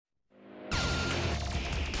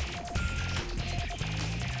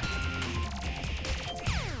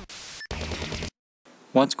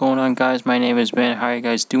What's going on, guys? My name is Ben. How are you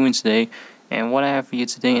guys doing today? And what I have for you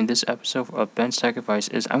today in this episode of Ben's Tech Advice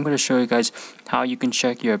is I'm going to show you guys how you can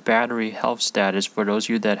check your battery health status for those of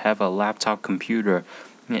you that have a laptop computer.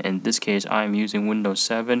 In this case, I'm using Windows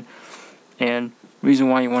 7. And reason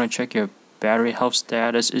why you want to check your battery health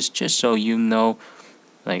status is just so you know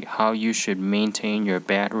like how you should maintain your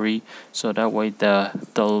battery, so that way the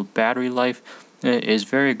battery life is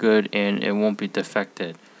very good and it won't be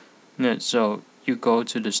defected. So you go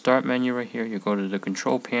to the start menu right here, you go to the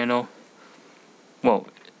control panel. Well,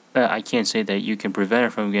 I can't say that you can prevent it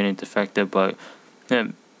from getting defective, but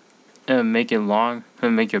make it long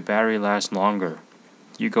and make your battery last longer.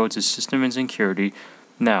 You go to system and security.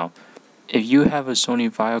 Now, if you have a Sony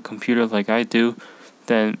VAIO computer like I do,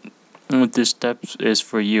 then this step is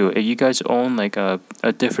for you. If you guys own like a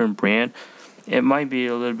different brand, it might be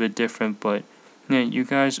a little bit different, but you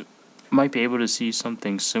guys might be able to see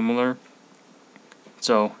something similar.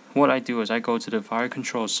 So what I do is I go to the Fire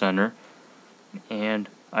Control Center and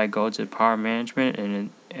I go to power management,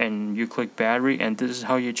 and you click battery, and this is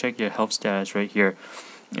how you check your health status right here.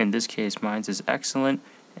 In this case, mine is excellent,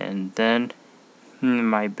 and then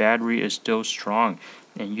my battery is still strong.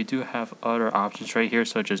 And you do have other options right here,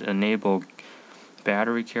 such as enable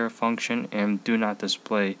battery care function and do not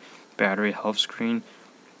display battery health screen,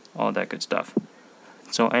 all that good stuff.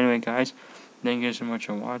 So anyway, guys, thank you so much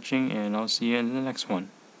for watching, and I'll see you in the next one.